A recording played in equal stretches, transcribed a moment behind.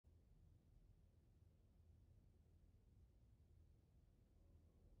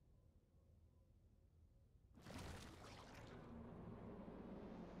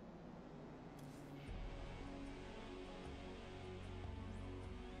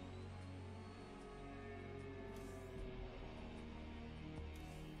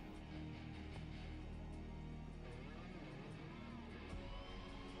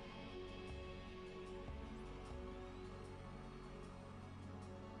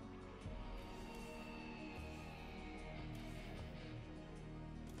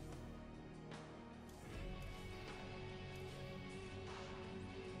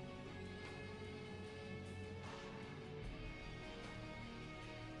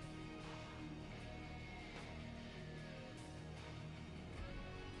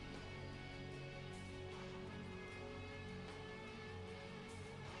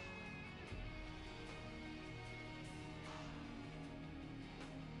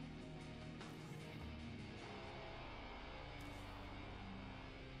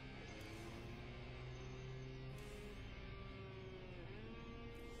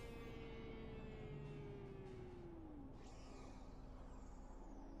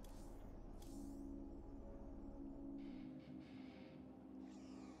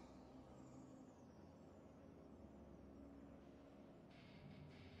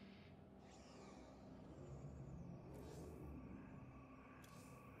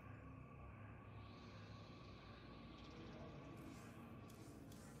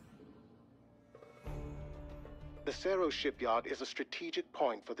The Cerro shipyard is a strategic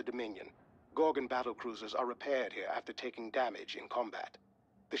point for the Dominion. Gorgon battlecruisers are repaired here after taking damage in combat.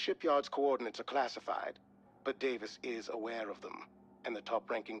 The shipyard's coordinates are classified, but Davis is aware of them, and the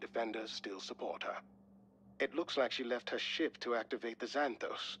top-ranking defenders still support her. It looks like she left her ship to activate the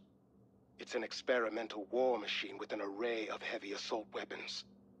Xanthos. It's an experimental war machine with an array of heavy assault weapons.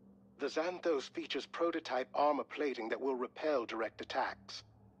 The Xanthos features prototype armor plating that will repel direct attacks.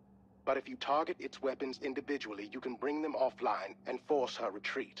 But if you target its weapons individually, you can bring them offline and force her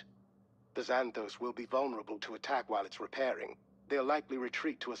retreat. The Xanthos will be vulnerable to attack while it's repairing. They'll likely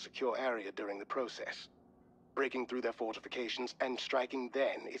retreat to a secure area during the process. Breaking through their fortifications and striking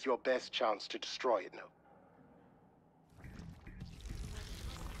then is your best chance to destroy it, no?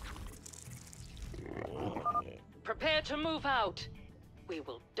 Prepare to move out. We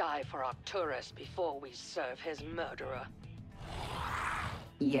will die for Arcturus before we serve his murderer.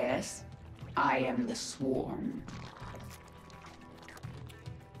 Yes, I am the Swarm.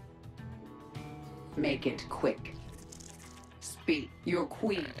 Make it quick. Speak, your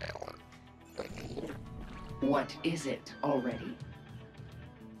queen. What is it already?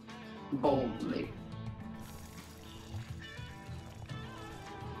 Boldly.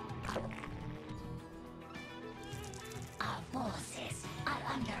 Our forces are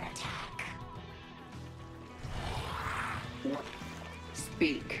under attack.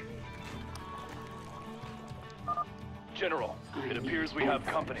 Speak. General, it appears we have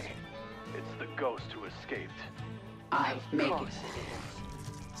company. It's the ghost who escaped. I make Of course it.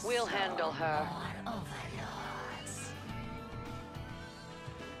 it is. We'll handle her. Our overlords.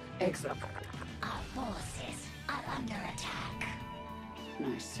 Example. Our forces are under attack.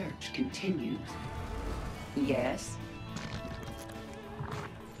 My search continues. Yes.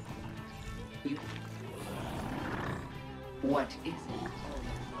 You. What is it?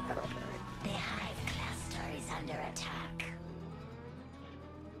 The hive cluster is under attack.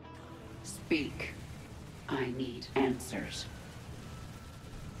 Speak. I need answers.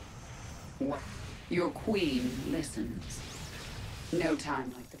 What? Your queen listens. No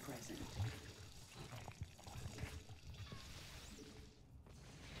time like the present.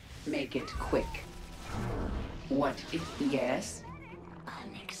 Make it quick. What is... Yes?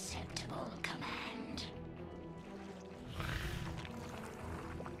 Unacceptable command.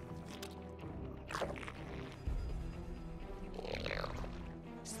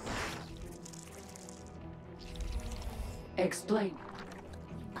 Explain.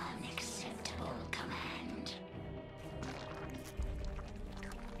 Unacceptable command.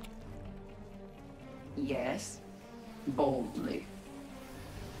 Yes? Boldly.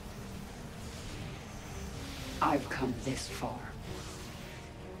 I've come this far.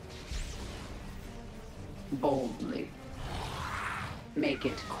 Boldly. Make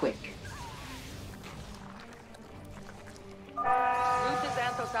it quick. Root the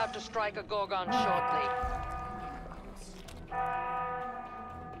Xanthos out to strike a Gorgon shortly.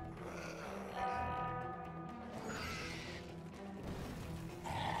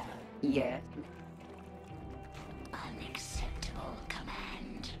 Yes? Unacceptable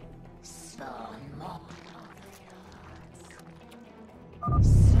command. Spawn more.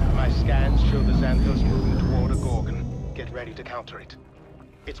 My scans show the Xanthos moving toward a Gorgon. Get ready to counter it.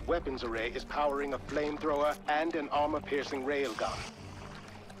 Its weapons array is powering a flamethrower and an armor-piercing railgun.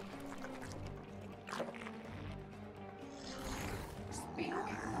 Speak.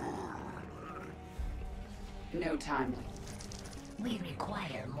 No time. We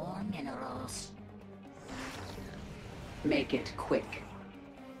require more minerals. Make it quick.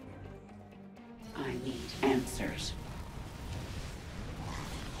 I need answers.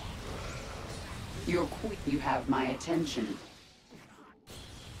 You're quick. You have my attention.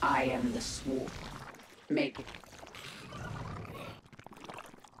 I am the Swarm. Make it.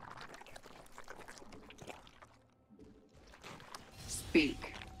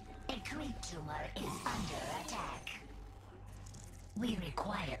 Speak. A creep tumor is under attack. We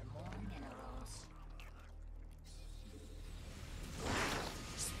require more minerals.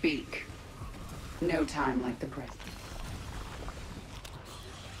 Speak. No time like the present.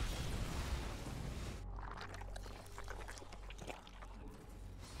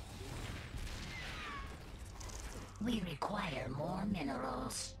 We require more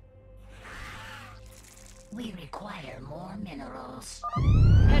minerals. We require more minerals.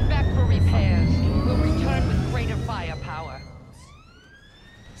 Head back for repairs. We'll return with greater firepower.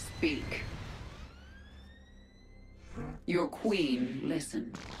 Speak. Your queen,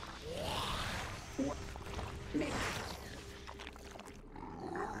 listen. Make.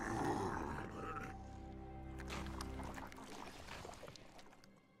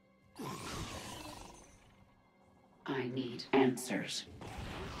 need answers.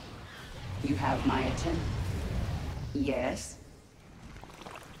 You have my attention. Yes?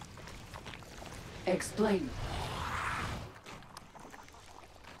 Explain.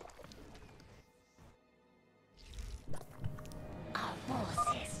 Our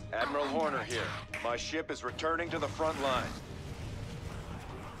forces. Admiral Horner here. My ship is returning to the front line.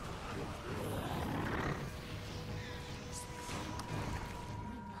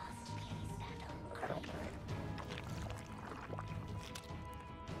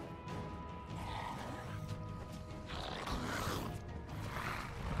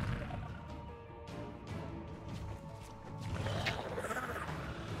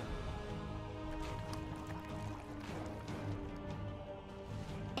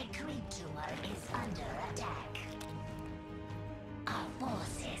 Is under attack. Our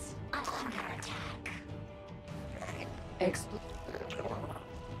forces are under attack.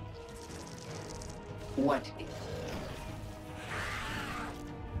 What?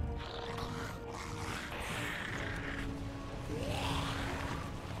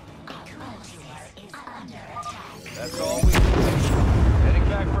 Our forces is under attack. That's all we can do. Heading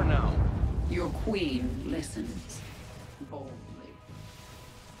back for now. Your queen listens boldly.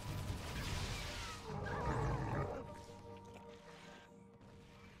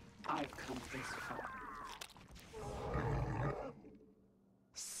 I've come this far.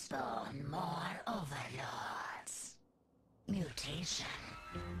 Spawn more overlords. Mutation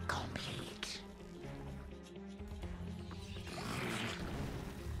complete.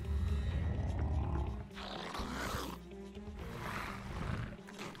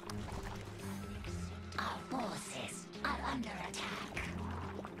 Our forces are under attack.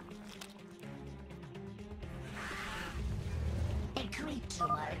 A creep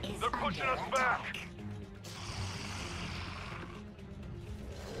tumor is They're pushing under us attack. back.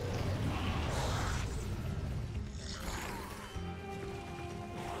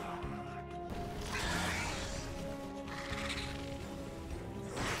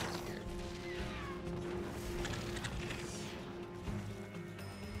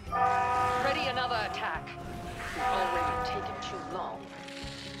 Ready another attack. We've already taken too long.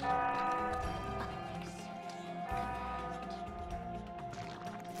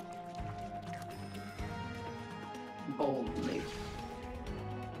 Boldly.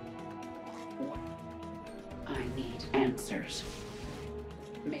 What? I need answers.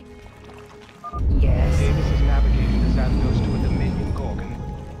 Yes. Davis is navigating the Xanthos to a Dominion Gorgon.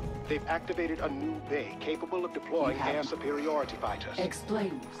 They've activated a new bay capable of deploying You have- air superiority fighters.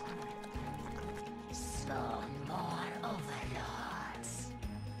 Explain. Spawn more overlords.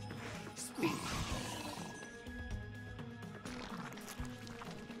 Speak.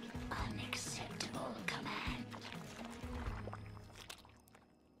 Unacceptable command.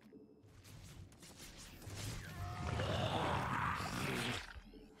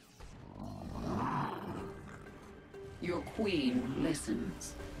 Your queen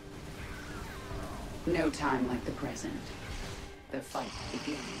listens. No time like the present. The fight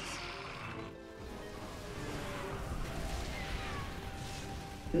begins.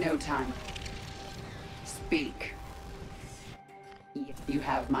 No time. Speak. You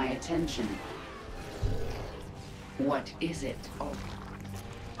have my attention. What is it? Oh,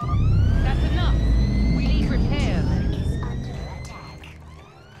 That's enough. We need repairs. Is under attack.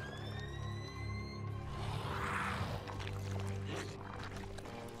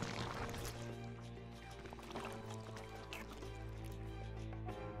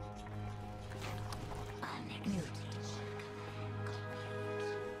 Mutation.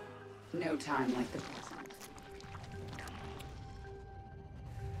 no time like the present.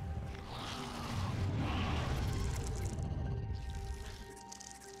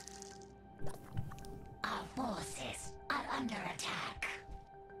 Our forces are under attack.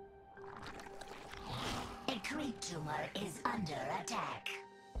 A creep tumor is under attack.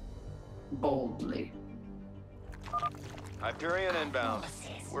 Boldly. Hyperion inbound.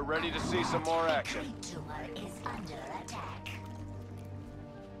 Forces We're ready are to see some under more attack. action. A creep tumor is under attack.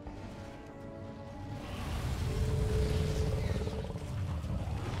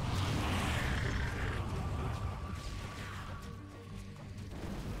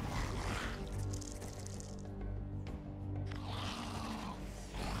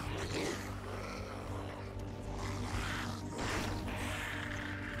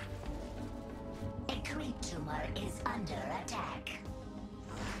 A creep tumor is under attack.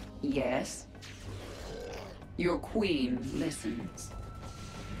 Yes? Your queen listens.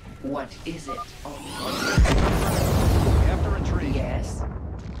 What is it? Oh, We have to retreat. yes?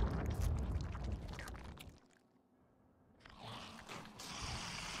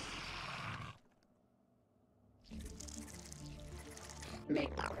 Make.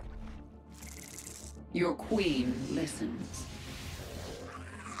 Your queen listens.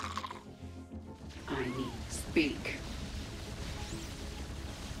 I need speak.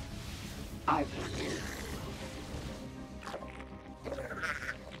 I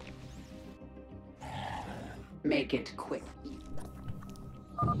make it quick.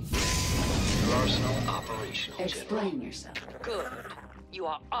 Your arsenal operational. Explain yourself. Good. You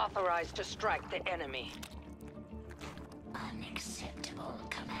are authorized to strike the enemy. Unacceptable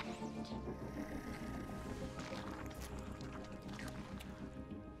command.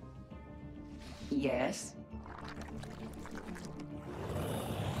 Yes.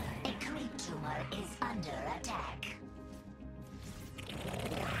 A creep tumor is under attack.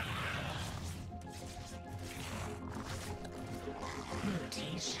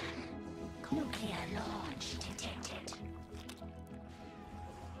 Mutation. Nuclear launch detected.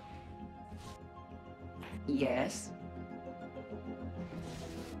 Yes.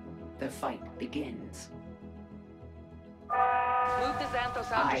 The fight begins. Move the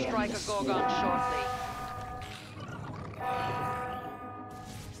Xanthos out I to am strike the a Gorgon Swarm. shortly.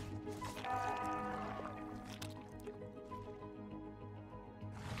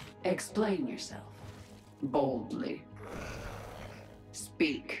 Explain yourself. Boldly.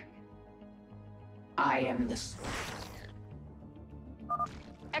 Speak. I am the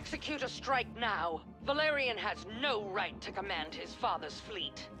Execute a strike now. Valerian has no right to command his father's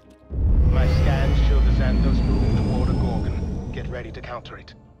fleet. My scans show the Xanthos moving toward a Gorgon. Get ready to counter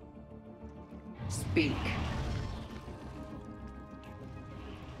it. Speak.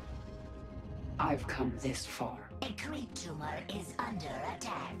 I've come this far. A creep tumor is under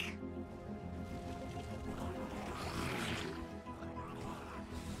attack.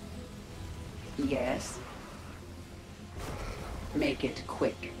 Yes. Make it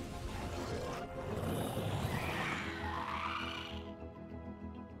quick.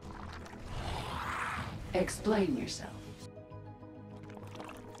 Explain yourself.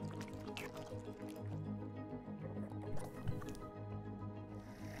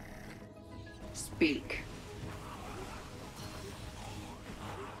 Speak.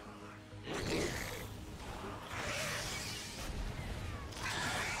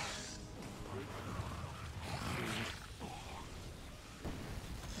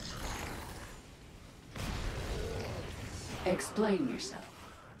 Explain yourself.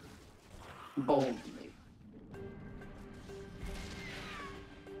 Boldly.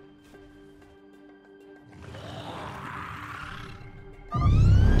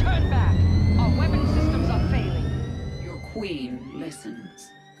 Turn back! Our weapon systems are failing. Your queen listens.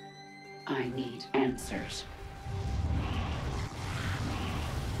 I need answers.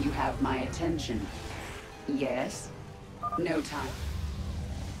 You have my attention. Yes? No time.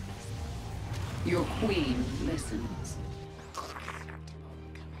 Your queen listens.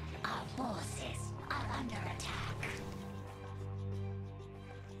 Our forces are under attack.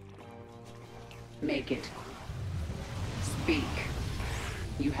 Make it. Speak.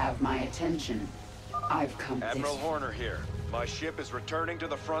 You have my attention. I've come Admiral this. Horner here. My ship is returning to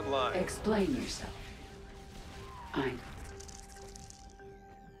the front line. Explain yourself. I'm.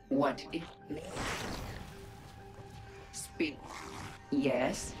 What if? Speak.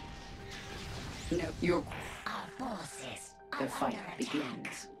 Yes. No. Your. Our forces The are fight under attack.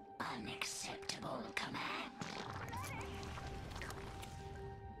 begins. Unacceptable command.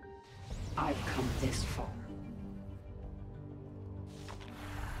 I've come this far.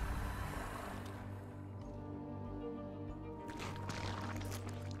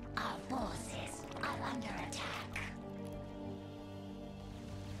 Our forces are under attack.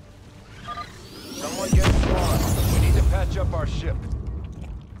 Someone get Swan. We need to patch up our ship.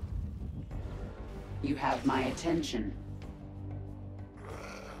 You have my attention.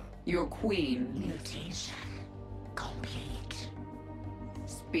 Your queen. Mutation complete.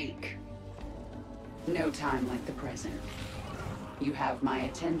 Speak. No time like the present. You have my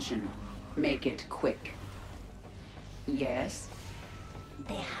attention. Make it quick. Yes?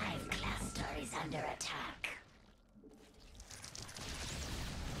 The hive cluster is under attack.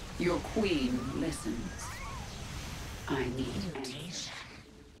 Your queen listens. I need. Mutation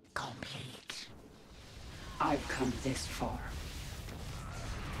complete. I've come this far.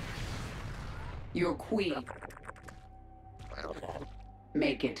 Your queen.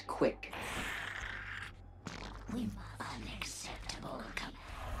 Make it quick. We must. Unacceptable command.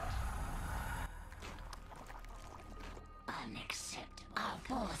 Unacceptable. Our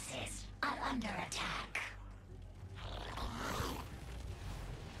forces are under attack.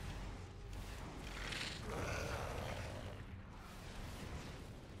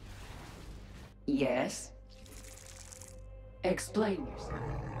 Yes? Explain yourself.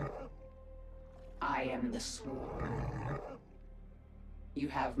 I am the Swarm. You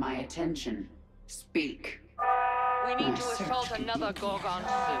have my attention. Speak. We need My to search assault can another be- Gorgon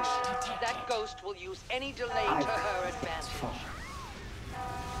soon. That ghost will use any delay I've to her come this advantage. far.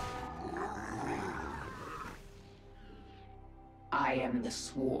 I am the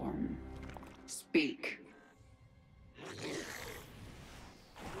Swarm. Speak.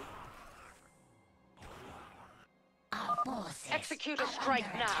 Our forces Execute a are strike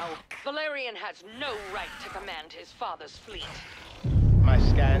under now. attack. Valerian has no right to command his father's fleet. My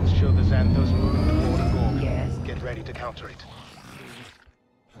scans show the Xanthos moving toward a Gorgon. Yes? Get ready to counter it.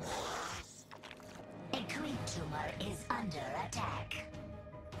 A creep tumor is under attack.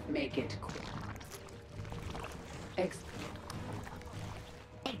 Make it quick.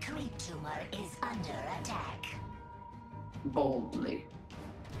 A creep tumor is under attack. Boldly.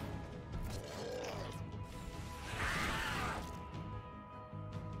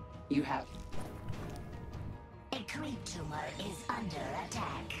 You have... A creep tumor is under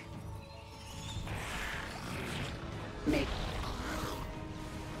attack. Make...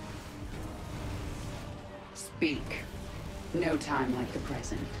 Speak. No time like the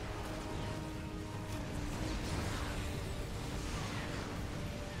present.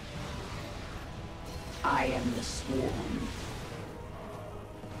 I am the Swarm.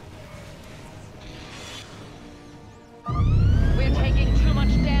 We're taking too much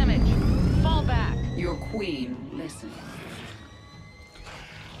damage. Fall back. Your queen, listen.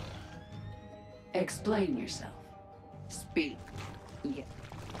 Explain yourself. Speak. Yeah.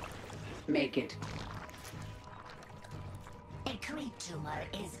 Make it. A creep tumor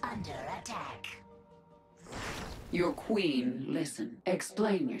is under attack. Your queen, listen.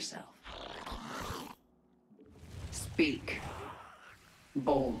 Explain yourself. Speak.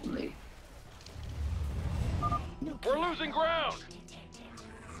 Boldly. We're losing ground!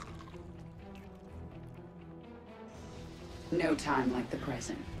 No time like the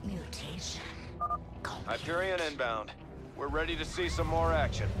present. Mutation. Hyperion inbound. We're ready to see some more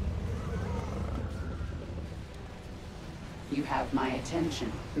action. You have my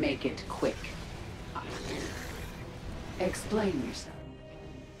attention. Make it quick. Explain yourself.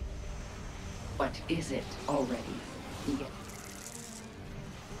 What is it already? Yeah.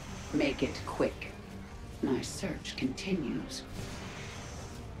 Make it quick. My search continues.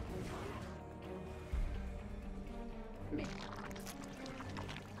 Make...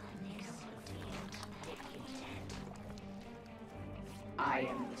 I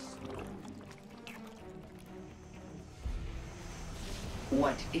am the Swarm.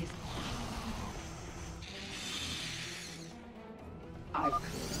 What is... I've...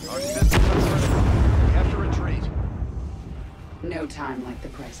 Our systems are critical. We have to retreat. No time like the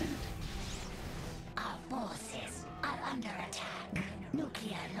present. Our forces are under attack.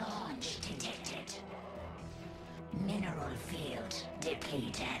 Nuclear launch detected. Mineral field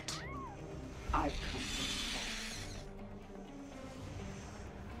depleted. I've come.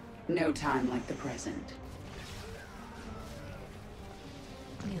 No time like the present.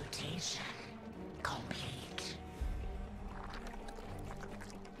 Mutation complete.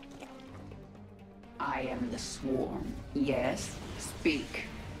 I am the Swarm. Yes? Speak.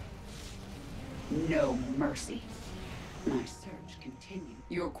 No mercy. My search continues.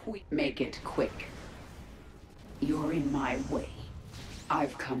 Your queen... Make it quick. You're in my way.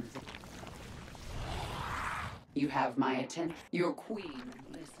 I've come... You have my attention. Your queen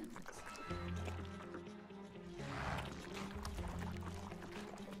listens.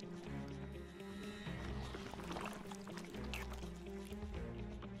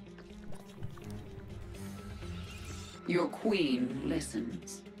 Your queen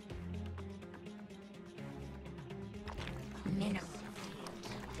listens. Mineral field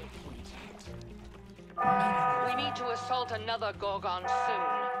depleted. We need to assault another Gorgon soon.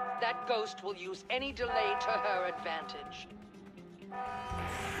 That ghost will use any delay to her advantage.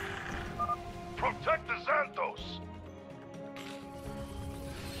 Protect the Xanthos!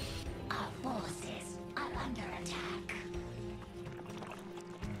 Our forces are under attack.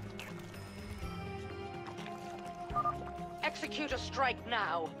 Execute a strike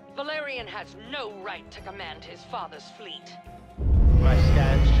now. Valerian has no right to command his father's fleet. My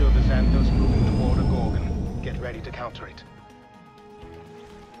scans show the Xanthos moving toward a Gorgon. Get ready to counter it.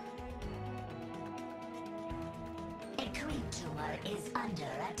 A creep tumor is under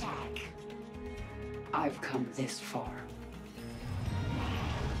attack. I've come this far.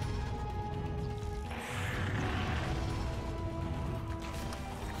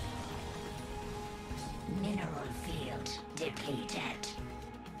 Mineral field depleted.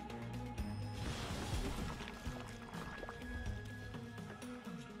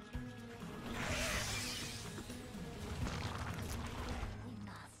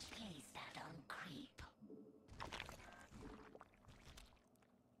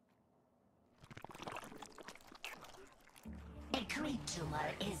 creep tumor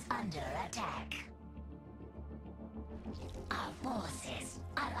is under attack. Our forces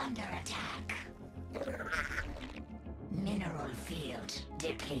are under attack. Mineral field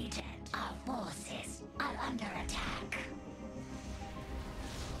depleted. Our forces are under attack.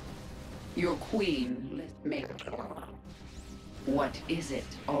 Your queen, make. What is it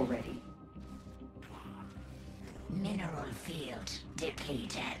already? Mineral field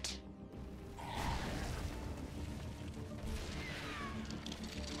depleted.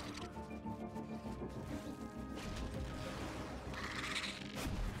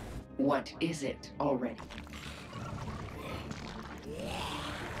 What is it already?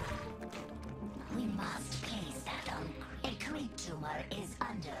 We must place that on. A creep tumor is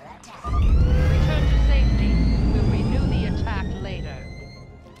under attack. Return to safety. We'll renew the attack later.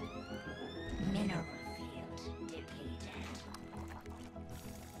 Mineral field depleted.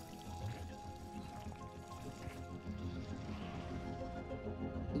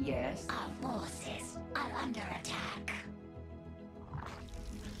 Yes. Our forces are under attack.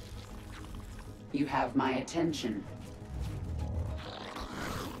 You have my attention.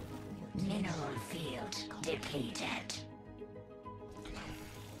 Mineral field depleted.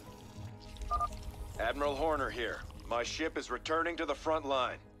 Admiral Horner here. My ship is returning to the front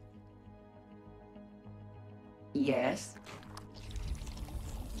line. Yes.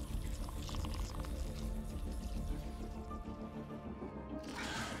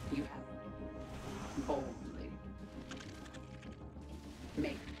 You have boldly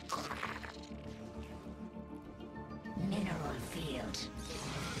make. Mineral field.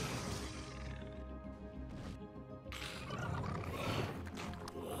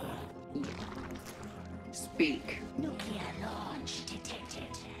 Speak. Nuclear launch detected.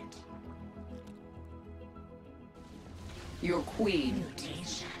 Your queen.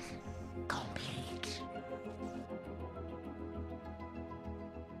 Mutation complete.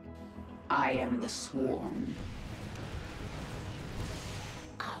 I am the swarm.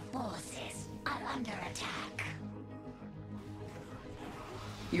 Our forces are under attack.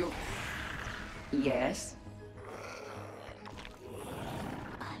 Your. Yes.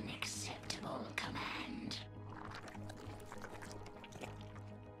 Unacceptable command.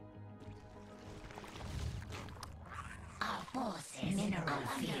 Our forces mineral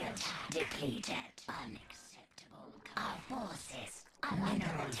field depleted. Unacceptable. Our forces are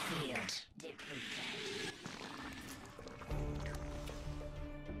mineral field depleted.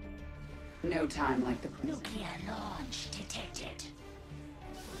 No time like the present. Nuclear launch detected.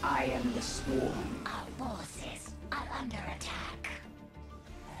 I am the swarm. Our forces are under attack.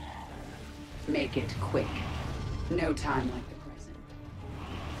 Make it quick. No time like the present.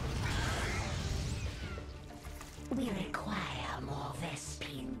 We require more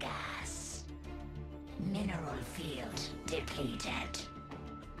Vespine gas. Mineral field depleted.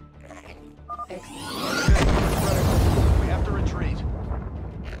 We have to retreat.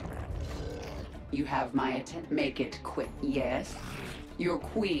 You have my attention. Make it quick. Yes. Your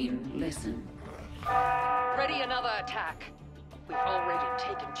queen, listen. Ready another attack. We've already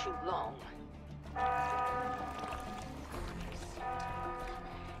taken too long.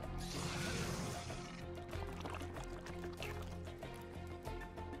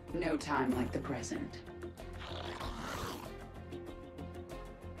 No time like the present.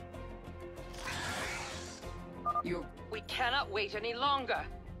 We cannot wait any longer.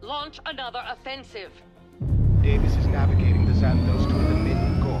 Launch another offensive. Davis is navigating the Xanthos to the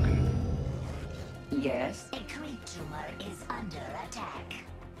mid-Gorgon. Yes. A creep tumor is under attack.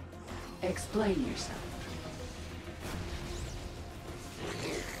 Explain yourself.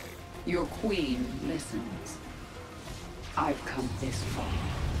 Your queen listens. I've come this far.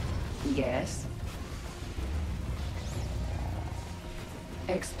 Yes?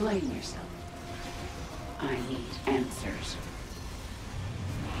 Explain yourself. I need answers.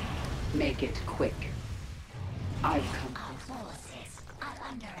 Make it quick. I've come Our forces are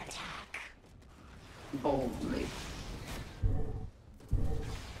under attack. boldly.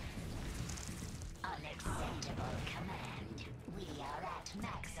 Unacceptable command. We are at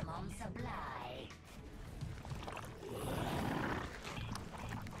maximum supply.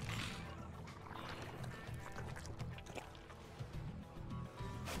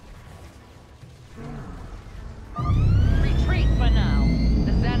 Retreat for now.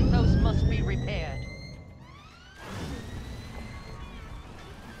 The Xanthos must be repaired.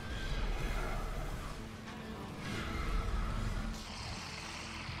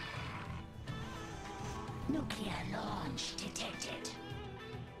 Nuclear launch detected.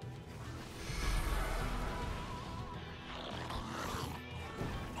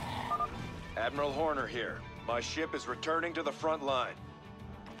 Admiral Horner here. My ship is returning to the front line.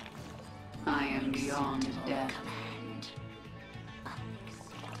 I am beyond death. Command.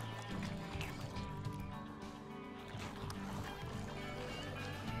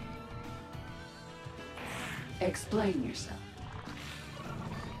 Explain yourself.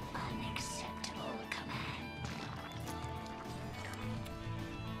 Unacceptable command.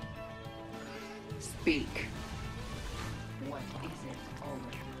 Speak. What is it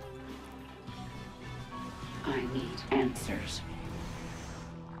already? I need answers.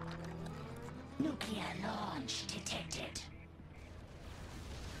 Nuclear launch detected.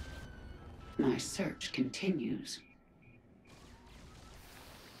 My search continues.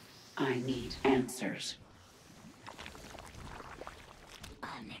 I need answers.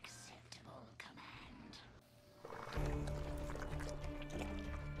 Unacceptable command.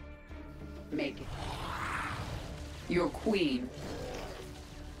 Make it. Your queen.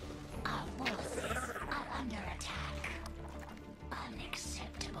 Our forces are under attack.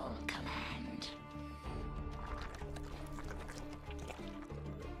 Unacceptable command.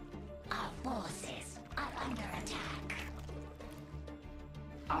 Our forces are under attack.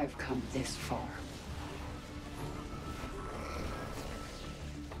 I've come this far.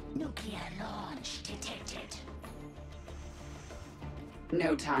 Nuclear launch detected.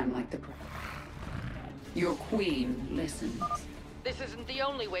 No time like the present. Your queen listens. This isn't the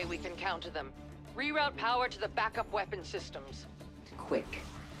only way we can counter them. Reroute power to the backup weapon systems. Quick.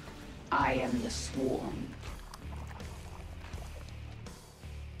 I am the swarm.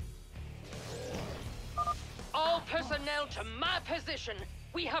 All personnel to my position.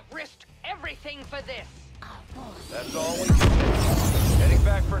 We have risked everything for this. Our forces That's all we can do. Heading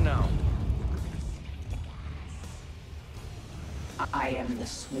back for now. I am the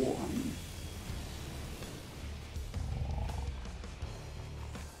swarm.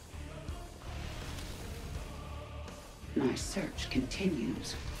 My search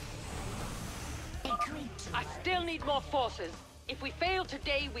continues. agreed to. I still need more forces. If we fail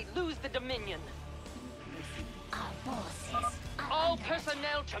today, we lose the Dominion. Our forces are All under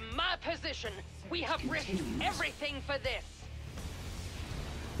personnel to my position. We have risked Continues. everything for this.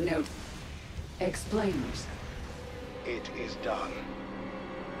 Note. Explain yourself. It is done.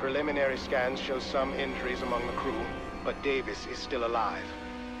 Preliminary scans show some injuries among the crew, but Davis is still alive.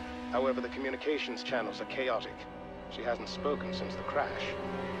 However, the communications channels are chaotic. She hasn't spoken since the crash.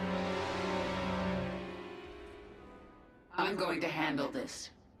 I'm going to handle this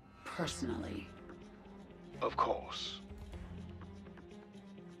personally. Of course.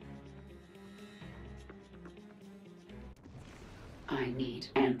 I need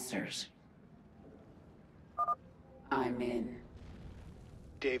answers. I'm in.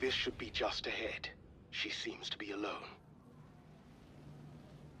 Davis should be just ahead. She seems to be alone.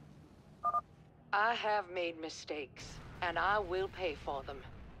 I have made mistakes, and I will pay for them.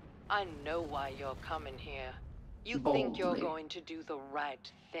 I know why you're coming here. You think you're Boldly. going to do the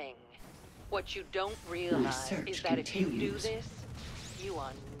right thing. What you don't realize search is that if you do continues. this, you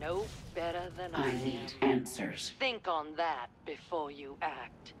are no better than I I am. need answers. Think on that before you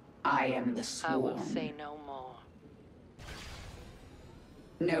act. I am the I will swarm. say no more.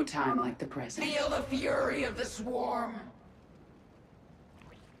 No time like the present. Feel the fury of the swarm.